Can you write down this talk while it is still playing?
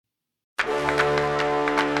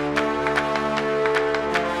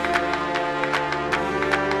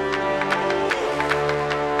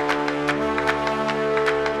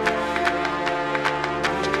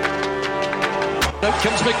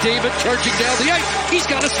comes McDavid charging down the ice. He's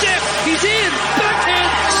got a step. He's in. Backhand.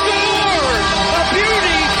 Score. A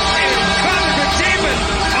beauty. And Connor McDavid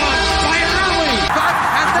on fire early.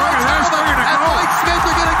 And now Talbot and Mike Smith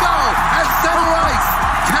are going to go. At center ice,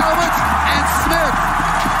 Talbot and Smith.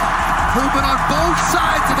 Moving on both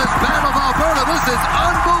sides of this Battle of Alberta. This is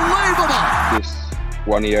unbelievable. This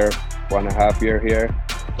 1 year, 1.5 year here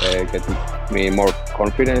get me more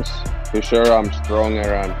confidence. For sure, I'm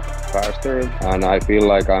stronger and faster, and I feel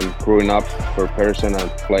like I'm growing up for person and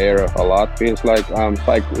player a lot. Feels like I'm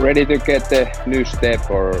ready to get the new step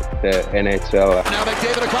for the NHL. Now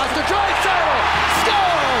McDavid across the Draisaitl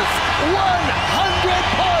scores 100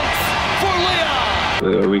 points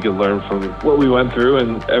for Leon. We could learn from what we went through,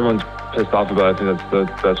 and everyone's pissed off about it. I think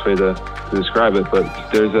that's the best way to describe it.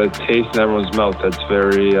 But there's a taste in everyone's mouth that's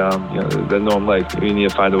very, that no one likes. We need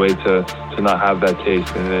to find a way to not have that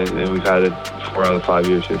taste, and we've had it 4 out of 5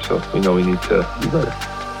 years here, so we know we need to be better.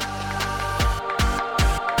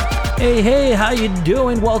 Hey, how you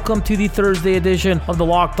doing? Welcome to the Thursday edition of the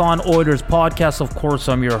Locked On Oilers podcast. Of course,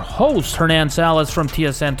 I'm your host, Hernan Salas from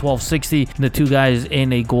TSN 1260, the Two Guys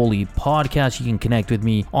in a Goalie podcast. You can connect with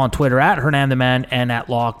me on Twitter at Hernan the Man and at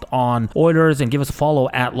Locked On Oilers, and give us a follow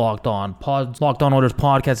at Locked On Locked On Oilers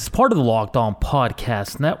podcast is part of the Locked On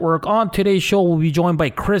Podcast Network. On today's show, we'll be joined by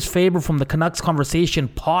Chris Faber from the Canucks Conversation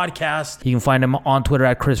podcast. You can find him on Twitter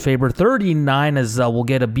at Chris Faber 39, as we'll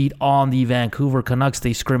get a beat on the Vancouver Canucks.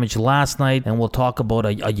 They scrimmaged last night, and we'll talk about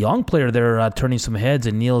a young player there turning some heads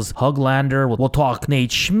in Niels Höglander. We'll talk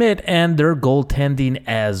Nate Schmidt and their goaltending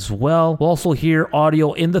as well. We'll also hear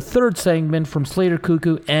audio in the third segment from Slater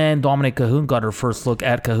Koekkoek and Dominik Kahun. Got our first look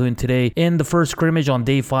at Kahun today in the first scrimmage on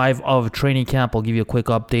day 5 of training camp. I'll give you a quick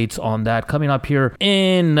updates on that coming up here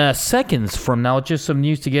in seconds from now. Just some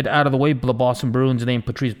news to get out of the way. The Boston Bruins named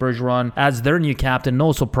Patrice Bergeron as their new captain.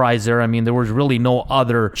 No surprise there. I mean, there was really no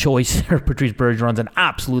other choice. Patrice Bergeron's an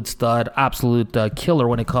absolute stud, absolute killer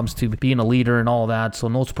when it comes to being a leader and all that, so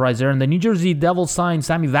no surprise there. And the New Jersey Devils signed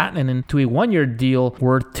Sami Vatanen to a 1-year deal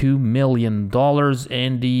worth $2 million.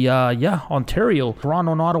 And Ontario,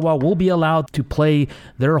 Toronto and Ottawa will be allowed to play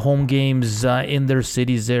their home games in their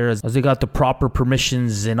cities there, as they got the proper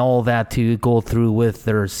permissions and all that to go through with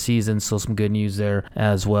their season. So some good news there,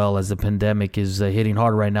 as well as the pandemic is hitting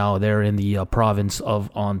hard right now there in the province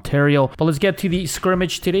of Ontario. But let's get to the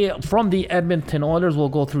scrimmage today from the Edmonton Oilers. We'll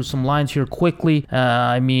go through some lines here quickly.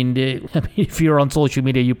 If you're on social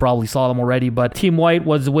media, you probably saw them already, but Team White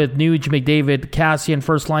was with Nuge, McDavid, Kassian,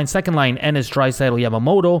 first line, second line, Ennis, Draisaitl,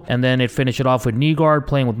 Yamamoto, and then it finished it off with Nygaard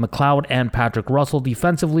playing with McLeod and Patrick Russell.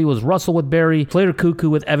 Defensively was Russell with Barrie, Slater Koekkoek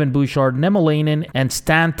with Evan Bouchard, Nemelainen, and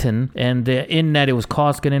Stanton, and in net it was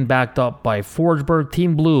Koskinen backed up by Forsberg.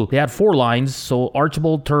 Team Blue, they had 4 lines, so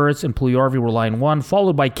Archibald, Turris, and Puljujarvi were line 1,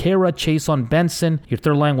 followed by Kara, Chason, Benson. Your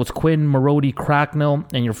third line was Quinn, Marody, Cracknell,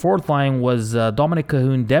 and your fourth line was Dominik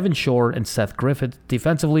Kahun, Devin Shore, and Seth Griffith.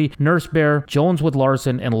 Defensively, Nurse Bear, Jones with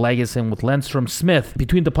Larson, and Legason with Lundstrom. Smith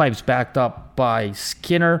between the pipes backed up by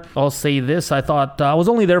Skinner. I'll say this, I thought I was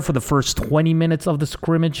only there for the first 20 minutes of the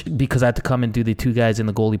scrimmage because I had to come and do the Two Guys in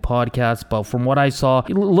the Goalie podcast, but from what I saw,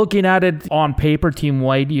 looking at it on paper, Team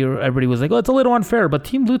White, everybody was like, oh, it's a little unfair, but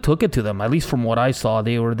Team Blue took it to them. At least from what I saw,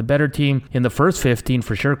 they were the better team in the first 15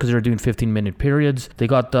 for sure, because they were doing 15-minute periods. They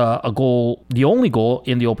got a goal, the only goal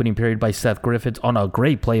in the opening period by Seth Griffith on a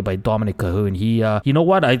great play by Dominik Kahun. He, you know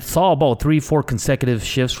what, I saw about 3-4 consecutive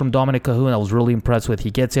shifts from Dominik Kahun I was really impressed with.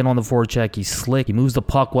 He gets in on the forecheck, he's slick, he moves the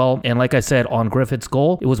puck well, and like I said, on Griffith's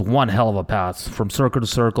goal, it was one hell of a pass from circle to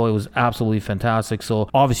circle. It was absolutely fantastic, so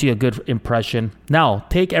obviously a good impression. Now,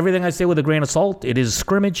 take everything I say with a grain of salt. It is a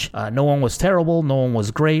scrimmage. No one was terrible, no one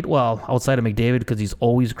was great, well, outside of McDavid, because he's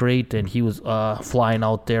always great, and he was flying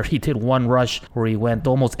out there. He did one rush where he went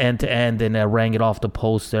almost end to end and rang it off the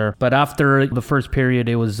post there, but after the first period,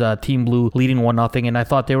 it was Team Blue leading 1-0, and I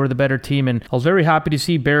thought they were the better team, and I was very happy to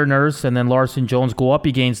see Bear, Nurse, and then Larson, Jones go up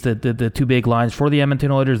against the two big lines for the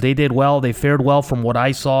Edmonton Oilers. They did well. They fared well from what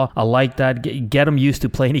I saw. I like that. Get them used to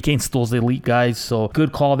playing against those elite guys, so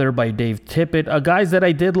good call there by Dave Tippett. Guys that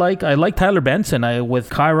I did like, I like Tyler Benson. With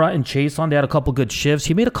Kyra and Chason, they had a couple good shifts.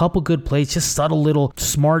 He made a couple good plays, just subtle little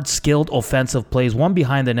smart, skilled offensive plays. One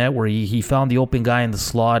behind the net where he found the open guy in the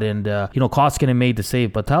slot, and Koskinen made the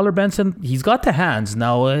save. But Tyler Benson, he's got the hands.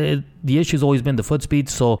 Now, the issue's always been the foot speed,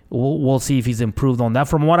 so we'll see if he's improved on that.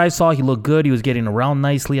 From what I saw, he looked good. He was getting around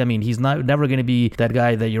nicely. I mean, he's never going to be that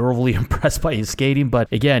guy that you're overly impressed by his skating,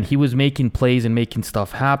 but again, he was making plays and making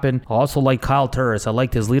stuff happen. I also like Kyle Turris. I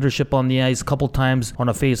liked his leadership on the ice. A couple times on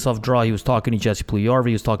a face-off draw, he was talking to Jesse Puljujarvi,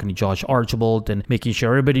 he was talking to Josh Archibald, and making sure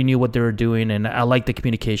everybody knew what they were doing, and I like the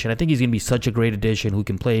communication. I think he's going to be such a great addition who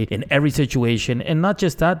can play in every situation, and not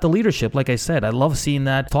just that, the leadership, like I said, I love seeing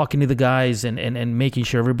that, talking to the guys and making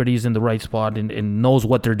sure everybody's in the right spot and knows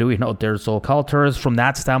what they're doing out there. So Kyle Turris from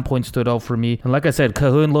that standpoint stood out for me. And like I said,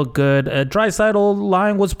 Kahun looked good. Draisaitl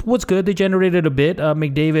line was good. They generated a bit.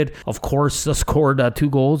 McDavid, of course, scored 2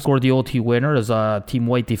 goals, scored the OT winner as Team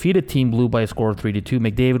White defeated Team Blue by a score of 3-2.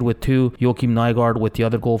 McDavid with 2, Joakim Nygard with the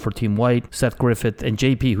other goal for Team White, Seth Griffith and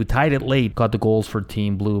JP, who tied it late, got the goals for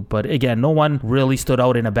Team Blue. But again, no one really stood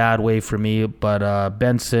out in a bad way for me, but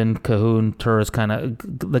Benson, Kahun, Turris, kind of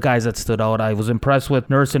the guys that stood out. I was impressed with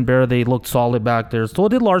Nurse and Bear. They looked solid back there. So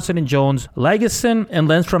did Larson and Jones. Lagesson and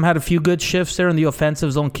Lindstrom had a few good shifts there in the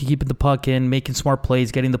offensive zone, keeping the puck in, making smart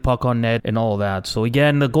plays, getting the puck on net, and all of that. So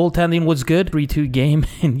again, the goaltending was good. 3-2 game,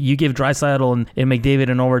 and you give Draisaitl and McDavid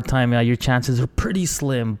in overtime, your chances are pretty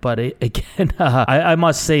slim. But again, I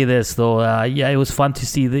must say this though, it was fun to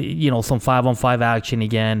see some 5-on-5 action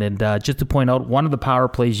again. And just to point out, one of the power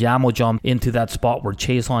plays, Yamo jumped into that spot where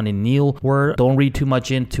Chiasson and Neal were. Don't read too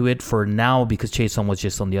much into it for now because Chiasson was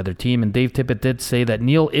just on the other team. And Dave Tippett did say that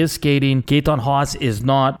Neal is skating, Gaetan Haas is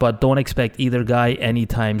not, but don't expect either guy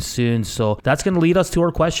anytime soon. So that's going to lead us to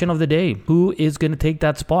our question of the day. Who is going to take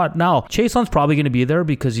that spot? Now, Chiasson's probably going to be there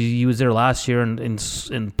because he was there last year and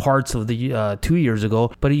in parts of the 2 years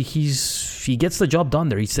ago, but he gets the job done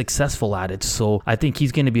there. He's successful at it. So I think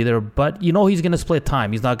he's going to be there, but he's going to split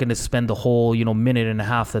time. He's not going to spend the whole, minute and a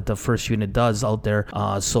half that the first unit does out there.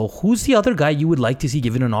 So who's the other guy you would like to see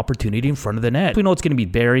given an opportunity in front of the net? We know it's going to be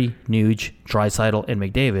Barrie, Nuge, Draisaitl, and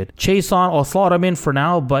McDavid. Chiasson, I'll slot him in for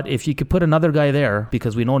now, but if you could put another guy there,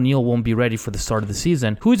 because we know Neal won't be ready for the start of the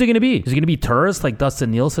season, who's it going to be? Is it going to be Turris, like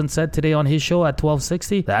Dustin Nielsen said today on his show at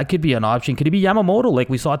 1260? That could be an option. Could it be Yamamoto, like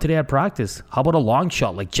we saw today at practice? How about a long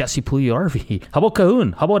shot like Jesse Puljujarvi? How about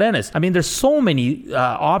Kahun? How about Ennis? I mean, there's so many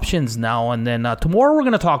options now, and then tomorrow we're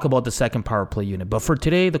going to talk about the second power play unit. But for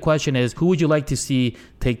today, the question is, who would you like to see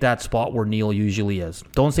take that spot where Neal usually is?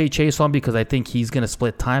 Don't say Chiasson because I think he's going to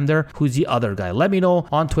split time there. Who's the other guy? Let me know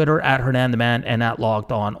on Twitter at HernanTheMan and at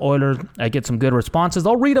Locked On Oilers. I get some good responses.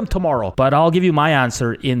 I'll read them tomorrow, but I'll give you my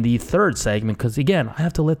answer in the third segment because, again, I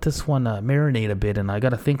have to let this one marinate a bit and I got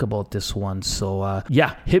to think about this one. So,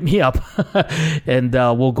 hit me up and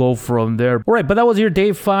we'll go from there. All right, but that was your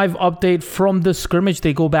Day 5 update from the scrimmage.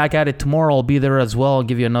 They go back at it tomorrow. I'll be there as well. I'll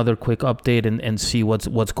give you another quick update and see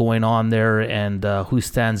what's going on there and who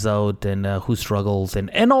stands out and who struggles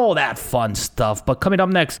and all that fun stuff. But coming up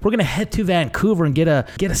next, we're going to head to Vancouver and get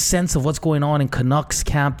a sense of what's going on in Canucks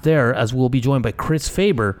camp there, as we'll be joined by Chris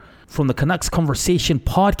Faber from the Canucks Conversation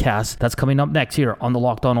podcast. That's coming up next here on the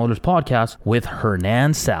Locked On Oilers podcast with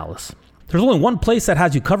Hernan Salas. There's only one place that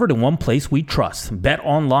has you covered and one place we trust,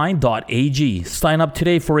 betonline.ag. Sign up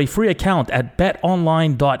today for a free account at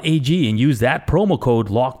betonline.ag and use that promo code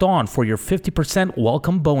LOCKEDON for your 50%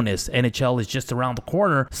 welcome bonus. NHL is just around the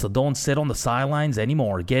corner, so don't sit on the sidelines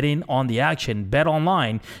anymore. Get in on the action.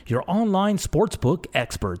 BetOnline, your online sportsbook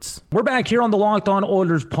experts. We're back here on the Locked On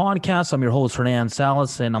Oilers podcast. I'm your host, Hernan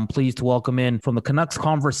Salas, and I'm pleased to welcome in from the Canucks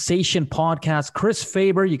Conversation podcast, Chris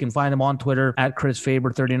Faber. You can find him on Twitter at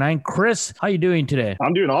ChrisFaber39. Chris, how you doing today?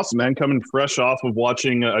 I'm doing awesome, man. Coming fresh off of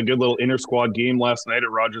watching a good little inter-squad game last night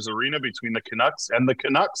at Rogers Arena between the Canucks and the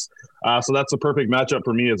Canucks. So that's a perfect matchup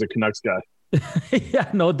for me as a Canucks guy. Yeah,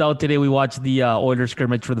 no doubt. Today we watched the Oilers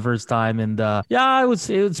scrimmage for the first time, and it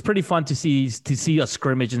was pretty fun to see a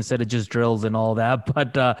scrimmage instead of just drills and all that.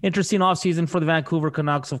 But interesting offseason for the Vancouver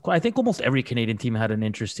Canucks. Of course, I think almost every Canadian team had an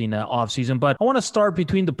interesting offseason. But I want to start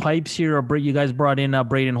between the pipes here. You guys brought in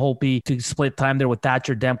Braden Holtby to split time there with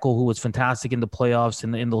Thatcher Demko, who was fantastic in the playoffs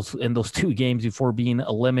and in those 2 games before being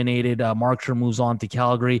eliminated. Markstrom moves on to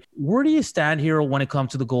Calgary. Where do you stand here when it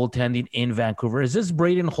comes to the goaltending in Vancouver? Is this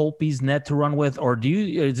Braden Holtby's net to run with, or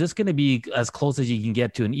is this going to be as close as you can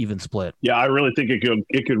get to an even split? Yeah, I really think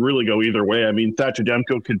it could really go either way. I mean, Thatcher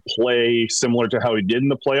Demko could play similar to how he did in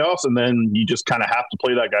the playoffs, and then you just kind of have to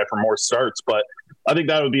play that guy for more starts. But I think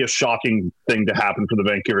that would be a shocking thing to happen for the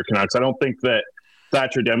Vancouver Canucks. I don't think that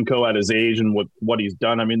Thatcher Demko at his age and what he's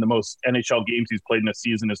done. I mean, the most NHL games he's played in a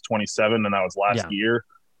season is 27, and that was last year.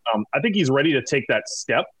 I think he's ready to take that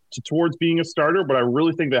step towards being a starter, but I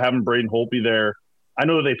really think that having Braden Holtby there, I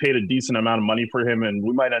know that they paid a decent amount of money for him, and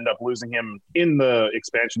we might end up losing him in the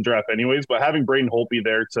expansion draft anyways, but having Braden Holtby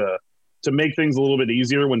there to to make things a little bit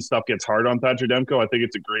easier when stuff gets hard on Thatcher Demko, I think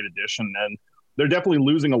it's a great addition. And they're definitely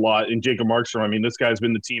losing a lot in Jacob Markstrom. I mean, this guy's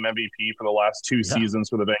been the team MVP for the last 2 seasons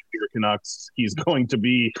for the Vancouver Canucks. He's going to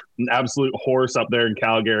be an absolute horse up there in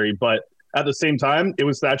Calgary. But at the same time, it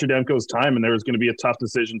was Thatcher Demko's time, and there was going to be a tough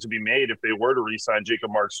decision to be made if they were to re-sign Jacob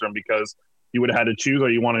Markstrom, because you would have had to choose, are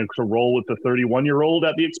you wanting to roll with the 31-year-old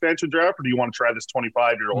at the expansion draft, or do you want to try this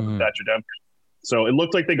 25-year-old with Thatcher Demko? So it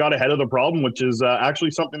looked like they got ahead of the problem, which is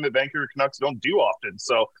actually something that Vancouver Canucks don't do often.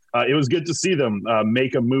 So it was good to see them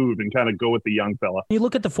make a move and kind of go with the young fella. You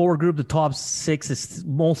look at the forward group, the top 6 is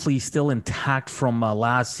mostly still intact from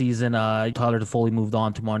last season. Tyler Toffoli moved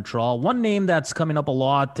on to Montreal. One name that's coming up a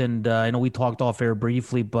lot, and I know we talked off air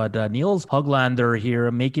briefly, but Nils Höglander here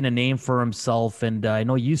making a name for himself. And I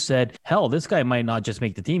know you said, hell, this guy might not just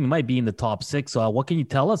make the team. He might be in the top 6. What can you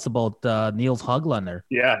tell us about Nils Höglander?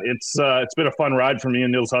 Yeah, it's been a fun ride for me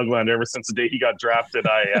and Nils Höglander ever since the day he got drafted.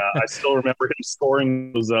 I still remember him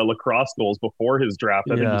scoring those lacrosse goals before his draft.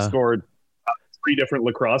 I think he scored 3 different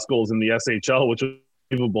lacrosse goals in the SHL, which is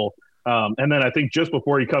unbelievable. And then I think just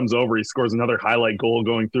before he comes over, he scores another highlight goal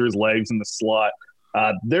going through his legs in the slot.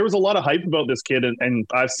 There was a lot of hype about this kid, and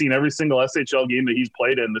I've seen every single SHL game that he's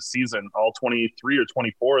played in this season, all 23 or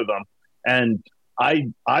 24 of them. And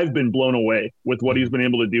I've been blown away with what he's been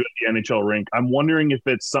able to do at the NHL rink. I'm wondering if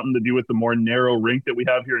it's something to do with the more narrow rink that we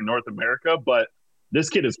have here in North America, but this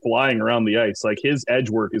kid is flying around the ice. Like, his edge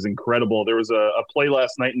work is incredible. There was a play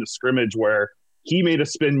last night in the scrimmage where he made a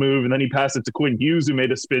spin move, and then he passed it to Quinn Hughes, who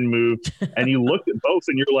made a spin move. And you looked at both,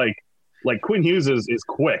 and you're like Quinn Hughes is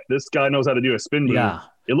quick. This guy knows how to do a spin move. Yeah.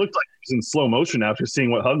 It looked like he was in slow motion after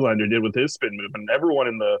seeing what Höglander did with his spin move. And everyone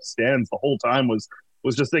in the stands the whole time was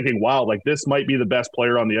just thinking, wow, like, this might be the best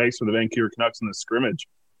player on the ice for the Vancouver Canucks in this scrimmage.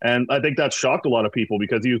 And I think that shocked a lot of people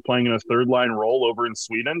because he was playing in a third-line role over in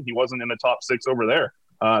Sweden. He wasn't in the top 6 over there.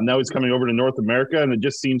 Now he's coming over to North America, and it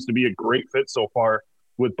just seems to be a great fit so far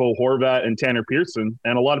with Bo Horvat and Tanner Pearson.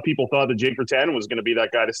 And a lot of people thought that Jake Virtanen was going to be that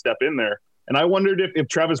guy to step in there. And I wondered if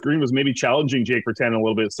Travis Green was maybe challenging Jake Virtanen a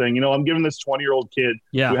little bit, saying, I'm giving this 20-year-old kid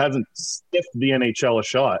who hasn't sniffed the NHL a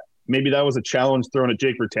shot. Maybe that was a challenge thrown at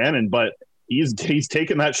Jake Virtanen, but he's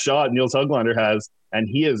taken that shot, Nils Höglander has, and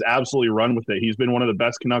he has absolutely run with it. He's been one of the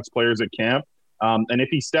best Canucks players at camp. And if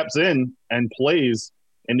he steps in and plays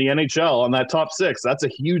in the NHL on that top 6, that's a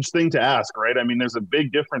huge thing to ask, right? I mean, there's a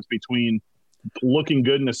big difference between looking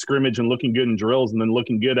good in a scrimmage and looking good in drills and then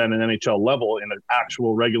looking good at an NHL level in an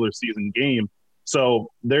actual regular season game.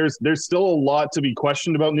 So there's still a lot to be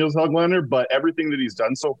questioned about Nils Höglander, but everything that he's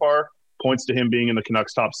done so far points to him being in the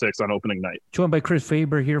Canucks top 6 on opening night. Joined by Chris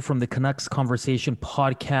Faber here from the Canucks Conversation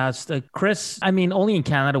podcast. Chris, I mean, only in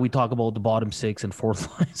Canada we talk about the bottom 6 and fourth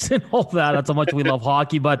lines and all that. That's how much we love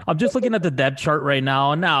hockey. But I'm just looking at the depth chart right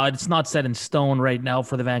now, and now it's not set in stone right now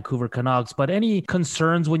for the Vancouver Canucks. But any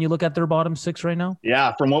concerns when you look at their bottom 6 right now?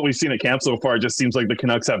 Yeah, from what we've seen at camp so far, it just seems like the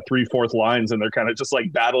Canucks have 3 fourth lines, and they're kind of just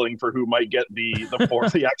like battling for who might get the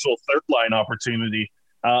fourth, the actual third line opportunity.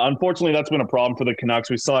 Unfortunately, that's been a problem for the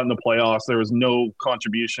Canucks. We saw it in the playoffs. There was no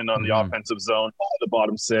contribution on the offensive zone by the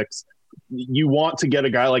bottom 6. You want to get a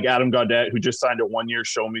guy like Adam Gaudette, who just signed a 1-year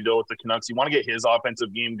show-me deal with the Canucks. You want to get his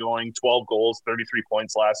offensive game going. 12 goals, 33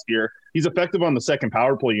 points last year. He's effective on the second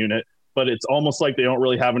power play unit, but it's almost like they don't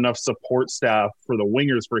really have enough support staff for the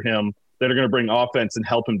wingers for him that are going to bring offense and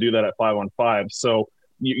help him do that at 5-on-5. So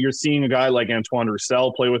you're seeing a guy like Antoine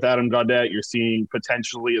Roussel play with Adam Gaudette. You're seeing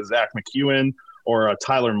potentially a Zach McEwen or a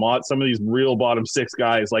Tyler Mott, some of these real bottom 6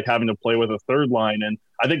 guys like having to play with a third line. And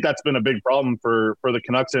I think that's been a big problem for the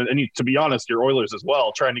Canucks. And to be honest, your Oilers as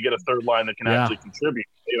well, trying to get a third line that can actually contribute.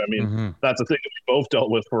 I mean, that's a thing that we both dealt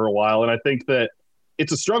with for a while. And I think that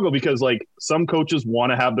it's a struggle because like some coaches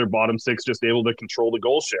want to have their bottom 6 just able to control the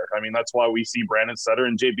goal share. I mean, that's why we see Brandon Sutter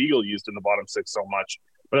and Jay Beagle used in the bottom 6 so much.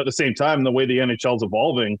 But at the same time, the way the NHL is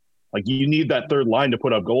evolving, like, you need that third line to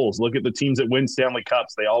put up goals. Look at the teams that win Stanley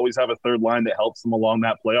Cups. They always have a third line that helps them along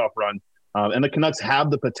that playoff run. And the Canucks have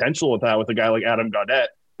the potential with that with a guy like Adam Gaudette.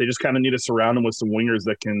 They just kind of need to surround him with some wingers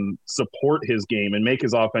that can support his game and make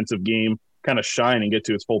his offensive game kind of shine and get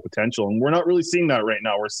to its full potential. And we're not really seeing that right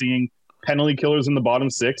now. We're seeing penalty killers in the bottom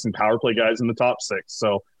 6 and power play guys in the top 6.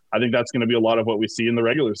 So I think that's going to be a lot of what we see in the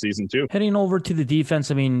regular season too. Heading over to the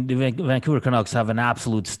defense, I mean, the Vancouver Canucks have an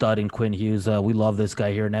absolute stud in Quinn Hughes. We love this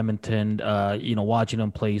guy here in Edmonton. Watching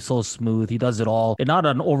him play, so smooth. He does it all. And not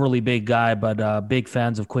an overly big guy, but big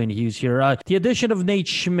fans of Quinn Hughes here. The addition of Nate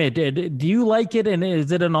Schmidt, do you like it? And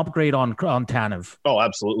is it an upgrade on Tanev? Oh,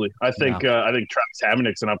 absolutely. I think Travis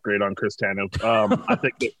Hamonick's an upgrade on Chris Tanev. I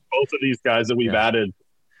think that both of these guys that we've added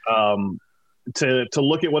to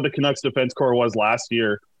look at what the Canucks defense core was last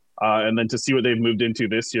year, And then to see what they've moved into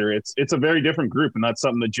this year, it's a very different group. And that's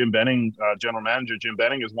something that Jim Benning, general manager Jim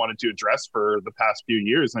Benning, has wanted to address for the past few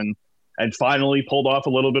years. And finally pulled off a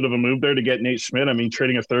little bit of a move there to get Nate Schmidt. I mean,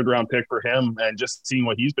 trading a third-round pick for him and just seeing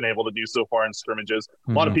what he's been able to do so far in scrimmages.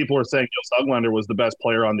 A lot of people are saying Joe Suglander was the best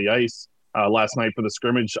player on the ice last night for the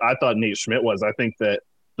scrimmage. I thought Nate Schmidt was. I think that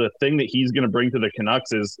the thing that he's going to bring to the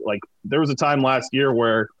Canucks is, like, there was a time last year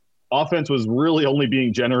where offense was really only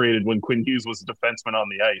being generated when Quinn Hughes was a defenseman on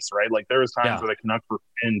the ice, right? Like, there was times where the Canucks were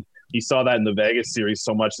pinned. He saw that in the Vegas series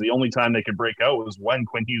so much. The only time they could break out was when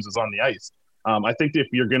Quinn Hughes was on the ice. I think if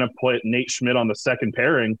you're going to put Nate Schmidt on the second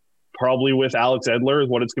pairing, probably with Alex Edler is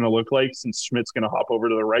what it's going to look like, since Schmidt's going to hop over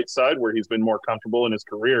to the right side where he's been more comfortable in his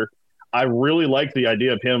career. I really like the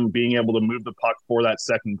idea of him being able to move the puck for that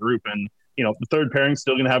second group. And, you know, the third pairing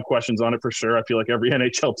still going to have questions on it for sure. I feel like every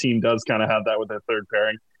NHL team does kind of have that with their third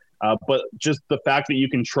pairing. But just the fact that you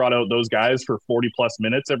can trot out those guys for 40-plus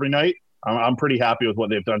minutes every night, I'm pretty happy with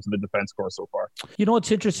what they've done to the defense corps so far. You know,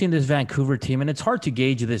 it's interesting, this Vancouver team, and it's hard to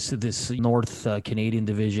gauge this North Canadian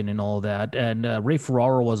division and all that. And Ray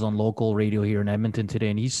Ferraro was on local radio here in Edmonton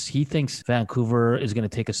today, and he thinks Vancouver is going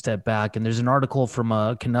to take a step back. And there's an article from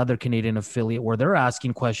another Canadian affiliate where they're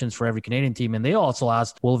asking questions for every Canadian team, and they also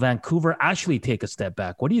asked, will Vancouver actually take a step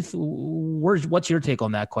back? What do you what's your take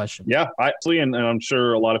on that question? Yeah, and I'm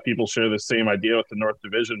sure a lot of people share the same idea with the North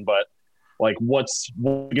Division, but like what's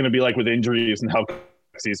going to be like with injuries and how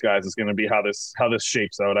these guys is going to be, how this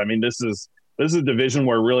shapes out. I mean, this is a division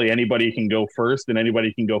where really anybody can go first and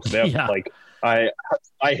anybody can go fifth. Yeah. Like I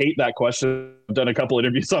hate that question. I've done a couple of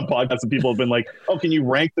interviews on podcasts and people have been like, "Oh, can you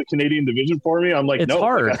rank the Canadian division for me?" I'm like, it's no,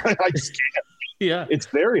 hard. I just can't. Yeah, it's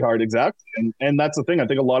very hard. Exactly. And that's the thing. I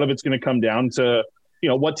think a lot of it's going to come down to, you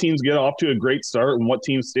know, what teams get off to a great start and what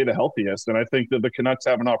teams stay the healthiest. And I think that the Canucks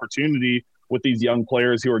have an opportunity with these young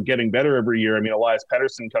players who are getting better every year. I mean, Elias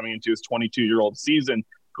Pettersson coming into his 22-year-old season,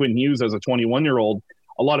 Quinn Hughes as a 21-year-old.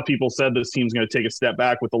 A lot of people said this team's going to take a step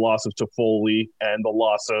back with the loss of Toffoli and the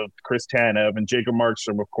loss of Chris Tanev and Jacob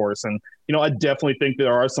Markstrom, of course. And, you know, I definitely think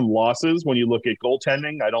there are some losses when you look at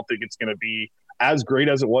goaltending. I don't think it's going to be as great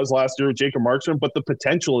as it was last year with Jacob Markstrom, but the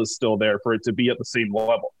potential is still there for it to be at the same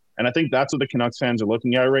level. And I think that's what the Canucks fans are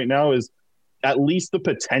looking at right now, is at least the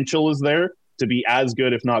potential is there to be as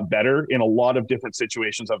good, if not better, in a lot of different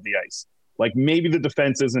situations of the ice. Like maybe the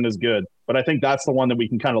defense isn't as good, but I think that's the one that we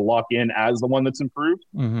can kind of lock in as the one that's improved.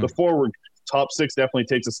 The forward top six definitely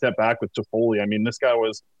takes a step back with Toffoli. I mean, this guy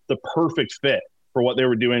was the perfect fit for what they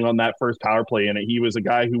were doing on that first power play in it. He was a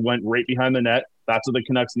guy who went right behind the net. That's what the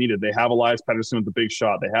Canucks needed. They have Elias Pettersson with the big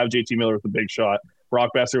shot. They have JT Miller with the big shot. Brock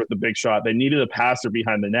Besser with the big shot. They needed a passer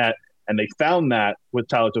behind the net, and they found that with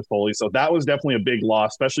Tyler Toffoli. So that was definitely a big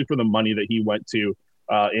loss, especially for the money that he went to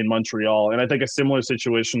in Montreal. And I think a similar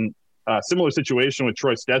situation with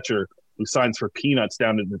Troy Stetcher, who signs for peanuts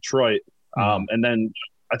down to Detroit. And then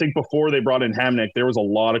I think before they brought in Hamnick, there was a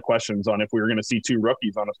lot of questions on if we were going to see two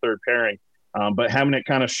rookies on a third pairing. But Hamnick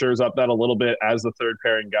kind of shores up that a little bit as the third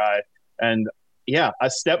pairing guy. And yeah, a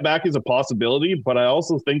step back is a possibility, but I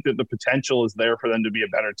also think that the potential is there for them to be a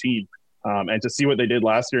better team. And to see what they did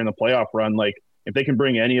last year in the playoff run, like if they can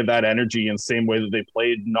bring any of that energy in the same way that they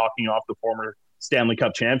played, knocking off the former Stanley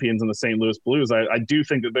Cup champions in the St. Louis Blues, I do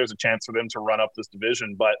think that there's a chance for them to run up this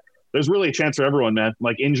division. But there's really a chance for everyone, man.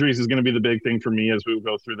 Like injuries is going to be the big thing for me as we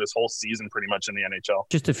go through this whole season pretty much in the NHL.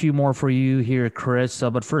 Just a few more for you here, Chris.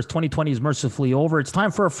 But first, 2020 is mercifully over. It's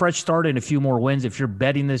time for a fresh start and a few more wins. If you're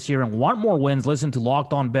betting this year and want more wins, listen to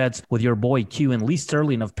Locked On Bets with your boy Q and Lee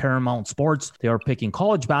Sterling of Paramount Sports. They are picking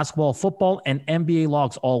college basketball, football, and NBA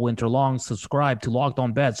locks all winter long. Subscribe to Locked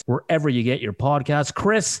On Bets wherever you get your podcasts.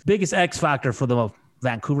 Chris, biggest X factor for the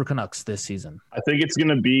Vancouver Canucks this season? I think it's going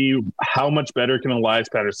to be how much better can Elias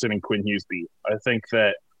Pettersson and Quinn Hughes be. I think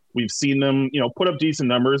that we've seen them, put up decent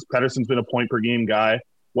numbers. Pettersson's been a point per game guy.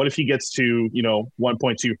 What if he gets to,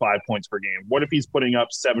 1.25 points per game? What if he's putting up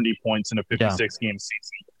 70 points in a 56-game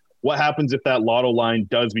season? What happens if that Lotto line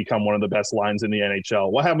does become one of the best lines in the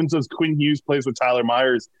NHL? What happens as Quinn Hughes plays with Tyler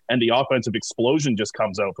Myers and the offensive explosion just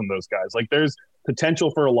comes out from those guys? Like there's potential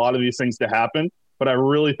for a lot of these things to happen. But I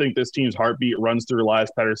really think this team's heartbeat runs through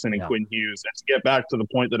Elias Pettersson and Quinn Hughes. And to get back to the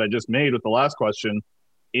point that I just made with the last question,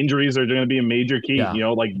 injuries are going to be a major key.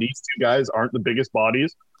 Like these two guys aren't the biggest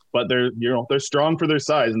bodies, but they're strong for their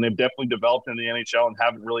size, and they've definitely developed in the NHL and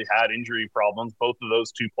haven't really had injury problems. Both of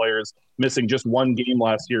those two players missing just one game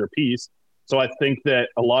last year apiece. So I think that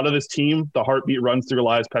a lot of this team, the heartbeat runs through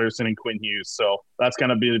Elias Pettersson and Quinn Hughes. So that's going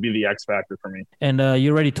to be the X factor for me. And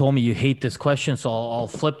you already told me you hate this question, so I'll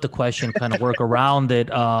flip the question, kind of work around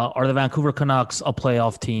it. Are the Vancouver Canucks a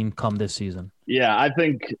playoff team come this season? Yeah, I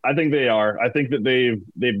think they are. I think that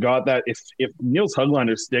they've got that. If Niels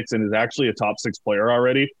Höglander sticks and is actually a top 6 player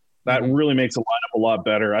already, that really makes the lineup a lot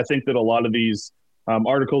better. I think that a lot of these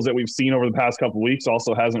articles that we've seen over the past couple of weeks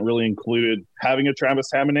also hasn't really included having a Travis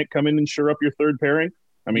Hamonic come in and shore up your third pairing.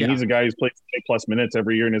 I mean, he's a guy who's played 8+ minutes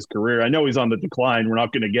every year in his career. I know he's on the decline. We're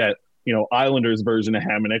not going to get, Islanders version of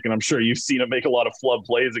Hamonic, and I'm sure you've seen him make a lot of flub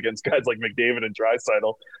plays against guys like McDavid and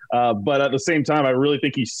Draisaitl. But at the same time, I really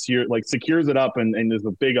think he secures it up and is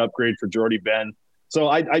a big upgrade for Jordy Ben. So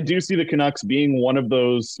I do see the Canucks being one of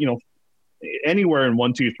those, anywhere in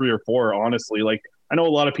 1, 2, 3, or 4, honestly. Like, I know a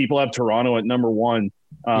lot of people have Toronto at number 1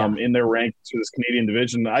 in their ranks for this Canadian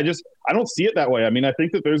division. I don't see it that way. I mean, I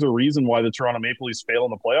think that there's a reason why the Toronto Maple Leafs fail in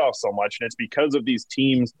the playoffs so much, and it's because of these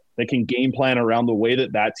teams that can game plan around the way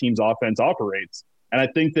that team's offense operates. And I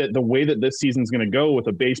think that the way that this season's going to go with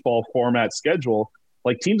a baseball format schedule,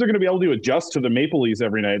 like, teams are going to be able to adjust to the Maple Leafs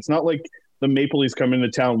every night. It's not like the Maple Leafs come into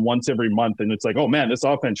town once every month and it's like, oh man, this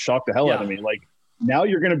offense shocked the hell out of me. Like, now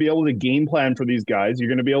you're going to be able to game plan for these guys. You're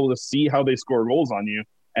going to be able to see how they score goals on you.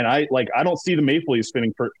 And I don't see the Maple Leafs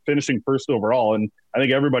finishing first overall. And I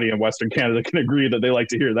think everybody in Western Canada can agree that they like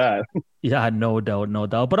to hear that. Yeah, no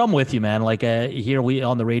doubt. But I'm with you, man. Like, here we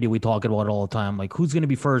on the radio, we talk about it all the time. Like, who's going to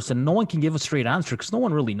be first? And no one can give a straight answer because no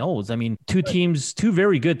one really knows. I mean, two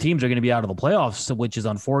very good teams are going to be out of the playoffs, which is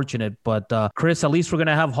unfortunate. But Chris, at least we're going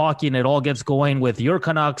to have hockey, and it all gets going with your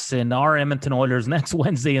Canucks and our Edmonton Oilers next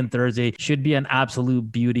Wednesday and Thursday. Should be an absolute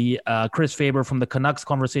beauty. Chris Faber from the Canucks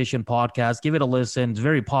Conversation podcast. Give it a listen. It's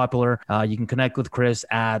very popular. You can connect with Chris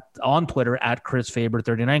on Twitter at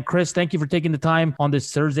ChrisFaber39. Chris, thank you for taking the time on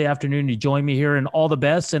this Thursday afternoon to join me here, and all the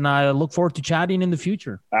best. And I look forward to chatting in the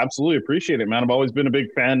future. Absolutely. Appreciate it, man. I've always been a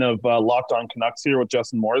big fan of Locked On Canucks here with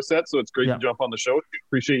Justin Morissette. So it's great to jump on the show.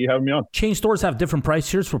 Appreciate you having me on. Chain stores have different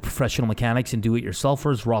price tiers for professional mechanics and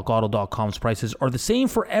do-it-yourselfers. RockAuto.com's prices are the same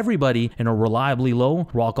for everybody and are reliably low.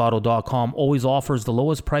 RockAuto.com always offers the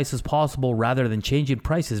lowest prices possible rather than changing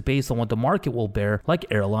prices based on what the market will bear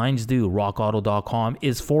like airlines do. RockAuto.com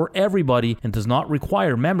is for everybody and does not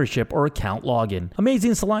require membership or account login.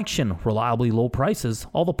 Amazing selection, reliably low prices,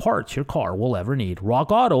 all the parts your car will ever need.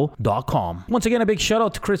 RockAuto.com. Once again, a big shout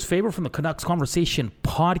out to Chris Faber from the Canucks Conversation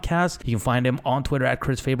podcast. You can find him on Twitter at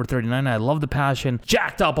ChrisFaber39. I love the passion.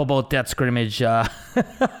 Jacked up about that scrimmage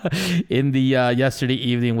in the yesterday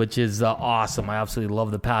evening, which is awesome. I absolutely love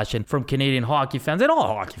the passion from Canadian hockey fans and all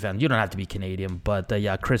hockey fans. You don't have to be Canadian, but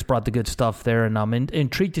Chris brought the good stuff there, and I'm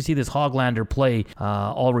intrigued to see this Höglander play.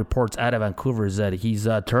 All reports out of Vancouver is that he's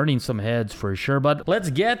turning some heads for sure. But let's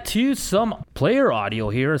get to some player audio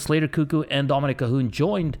here. Slater Koekkoek and Dominik Kahun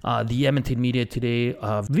joined the Edmonton media today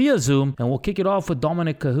via Zoom, and we'll kick it off with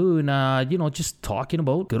Dominik Kahun, just talking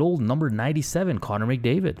about good old number 97, Connor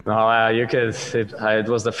McDavid. You could. It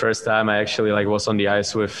was the first time I actually was on the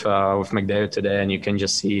ice with McDavid today, and you can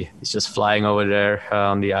just see he's just flying over there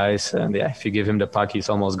on the ice, and if you give him the puck, he's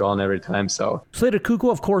almost gone every time. So Slater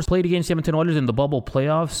Koekkoek, of course, played against the Edmonton Oilers in the bubble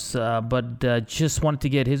playoffs, but just wanted to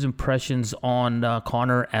get his impressions on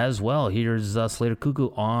Connor as well. Here's Slater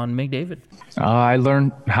Koekkoek on McDavid. I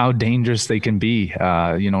learned how dangerous they can be.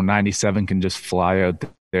 97 can just fly out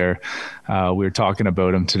there. We were talking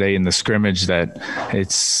about him today in the scrimmage that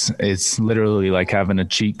it's literally like having a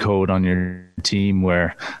cheat code on your team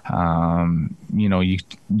where you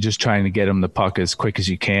just trying to get him the puck as quick as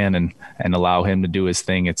you can and allow him to do his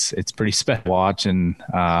thing. It's pretty special to watch, and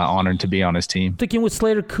honored to be on his team. Sticking with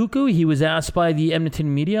Slater Koekkoek, he was asked by the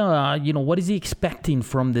Edmonton media, what is he expecting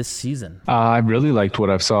from this season? I really liked what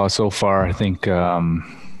I've saw so far. I think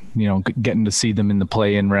getting to see them in the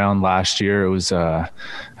play-in round last year, it was a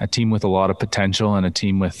team with a lot of potential and a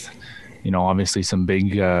team with, obviously some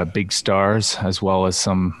big stars as well as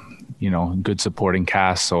some, good supporting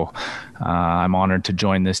cast. So I'm honored to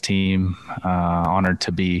join this team, honored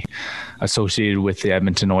to be associated with the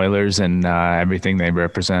Edmonton Oilers and everything they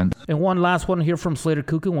represent. And one last one here from Slater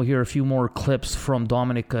Koekkoek. We'll hear a few more clips from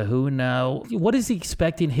Dominik Kahun. Now, what is he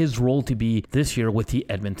expecting his role to be this year with the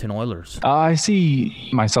Edmonton Oilers? I see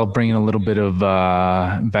myself bringing a little bit of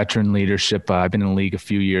veteran leadership. I've been in the league a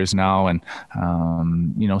few years now and,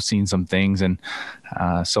 seen some things. And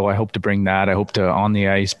so I hope to bring that. I hope to, on the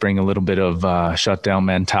ice, bring a little bit of shutdown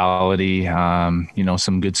mentality,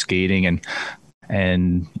 some good skating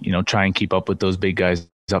and try and keep up with those big guys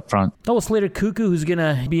up front. That was Slater Koekkoek, who's going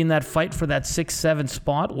to be in that fight for that 6-7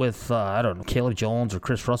 spot with, I don't know, Caleb Jones or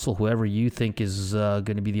Chris Russell, whoever you think is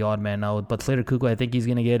going to be the odd man out. But Slater Koekkoek, I think he's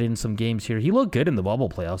going to get in some games here. He looked good in the bubble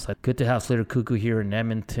playoffs. Good to have Slater Koekkoek here in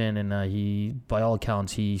Edmonton, and he, by all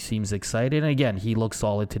accounts, he seems excited. And again, he looked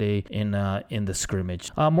solid today in the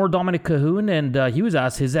scrimmage. More Dominik Kahun, and he was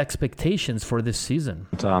asked his expectations for this season.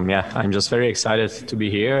 I'm just very excited to be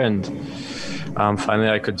here, and finally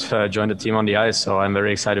I could join the team on the ice, so I'm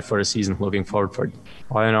very excited for the season, looking forward for it.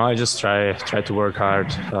 Well, I just try to work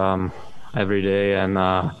hard every day, and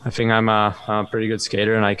I think I'm a pretty good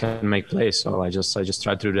skater and I can make plays, so I just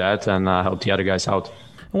try to do that and help the other guys out.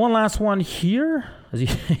 One last one here.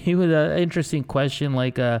 He was an interesting question,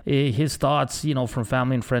 like his thoughts, from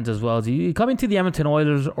family and friends as well. Is he coming to the Edmonton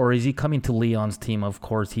Oilers, or is he coming to Leon's team? Of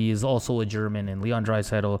course, he is also a German, and Leon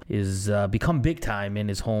Draisaitl is become big time in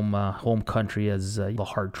his home country as the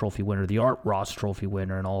Hart Trophy winner, the Art Ross Trophy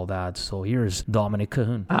winner, and all of that. So here's Dominik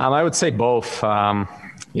Kahun. I would say both.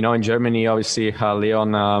 In Germany, obviously,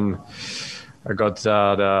 Leon. I got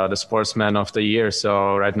the Sportsman of the Year,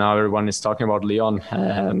 so right now everyone is talking about Leon,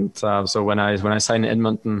 and so when I signed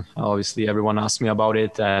Edmonton, obviously everyone asked me about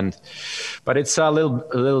it, but it's a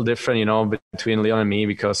little different, between Leon and me,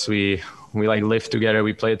 because we like lived together,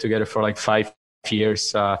 we played together for like 5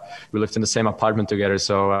 years. We lived in the same apartment together,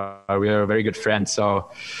 so we are very good friends.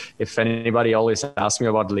 So if anybody always asks me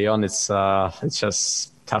about Leon, it's just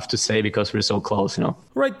tough to say because we're so close,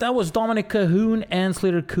 Right, that was Dominik Kahun and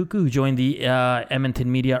Slater Koekkoek, who joined the Edmonton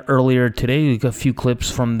media earlier today. We got a few clips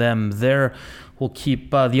from them there. We'll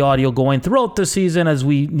keep the audio going throughout the season as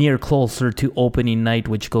we near closer to opening night,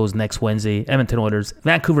 which goes next Wednesday. Edmonton Oilers,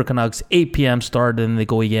 Vancouver Canucks, 8 p.m. start, and they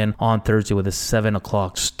go again on Thursday with a 7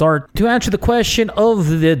 o'clock start. To answer the question of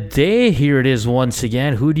the day, here it is once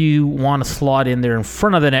again. Who do you want to slot in there in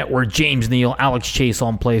front of the net where James Neal, Alex Chase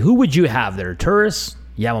on play? Who would you have there? Turris,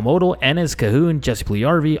 Yamamoto, Ennis, Kahun, Jesse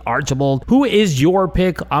Puljujarvi, Archibald. Who is your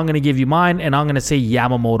pick? I'm going to give you mine, and I'm going to say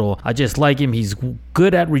Yamamoto. I just like him. He's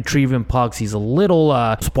good at retrieving pucks. He's a little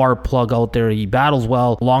spark plug out there. He battles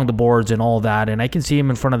well along the boards and all that, and I can see him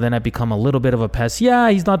in front of the net become a little bit of a pest.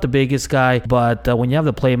 Yeah, he's not the biggest guy, but when you have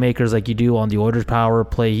the playmakers like you do on the Oilers power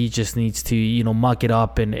play, he just needs to, muck it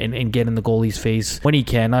up and get in the goalie's face when he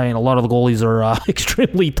can. I mean, a lot of the goalies are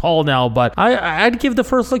extremely tall now, but I'd give the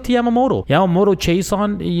first look to Yamamoto. Yamamoto, Chase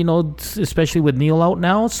on, especially with Neal out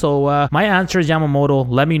now. So my answer is Yamamoto.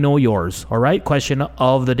 Let me know yours. All right. Question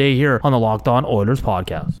of the day here on the Locked On Oilers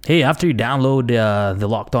podcast. Hey, after you download the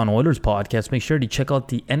Locked On Oilers podcast, make sure to check out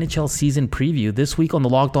the NHL season preview. This week on the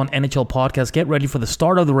Locked On NHL podcast, get ready for the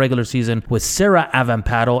start of the regular season with Sarah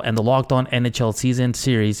Avampato and the Locked On NHL season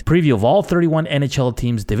series preview of all 31 NHL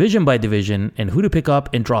teams division by division and who to pick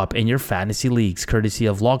up and drop in your fantasy leagues, courtesy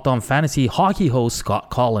of Locked On Fantasy hockey host Scott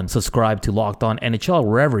Collins. Subscribe to Locked On NHL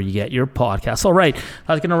wherever you get your podcasts. All right,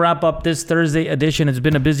 that's going to wrap up this Thursday edition. It's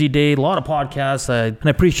been a busy day, a lot of podcasts, and I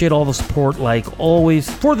appreciate all the support like always.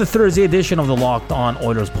 For the Thursday edition of the Locked On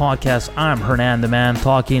Oilers podcast, I'm Hernan the Man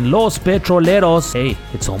talking Los Petroleros. Hey,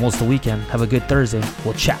 it's almost the weekend. Have a good Thursday.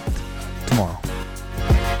 We'll chat tomorrow.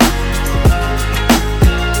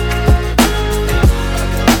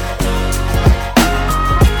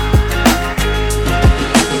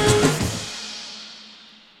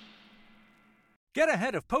 Get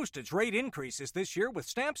ahead of postage rate increases this year with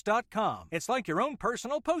Stamps.com. It's like your own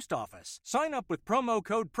personal post office. Sign up with promo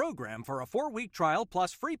code PROGRAM for a 4-week trial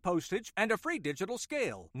plus free postage and a free digital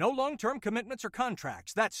scale. No long-term commitments or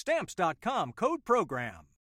contracts. That's Stamps.com, code PROGRAM.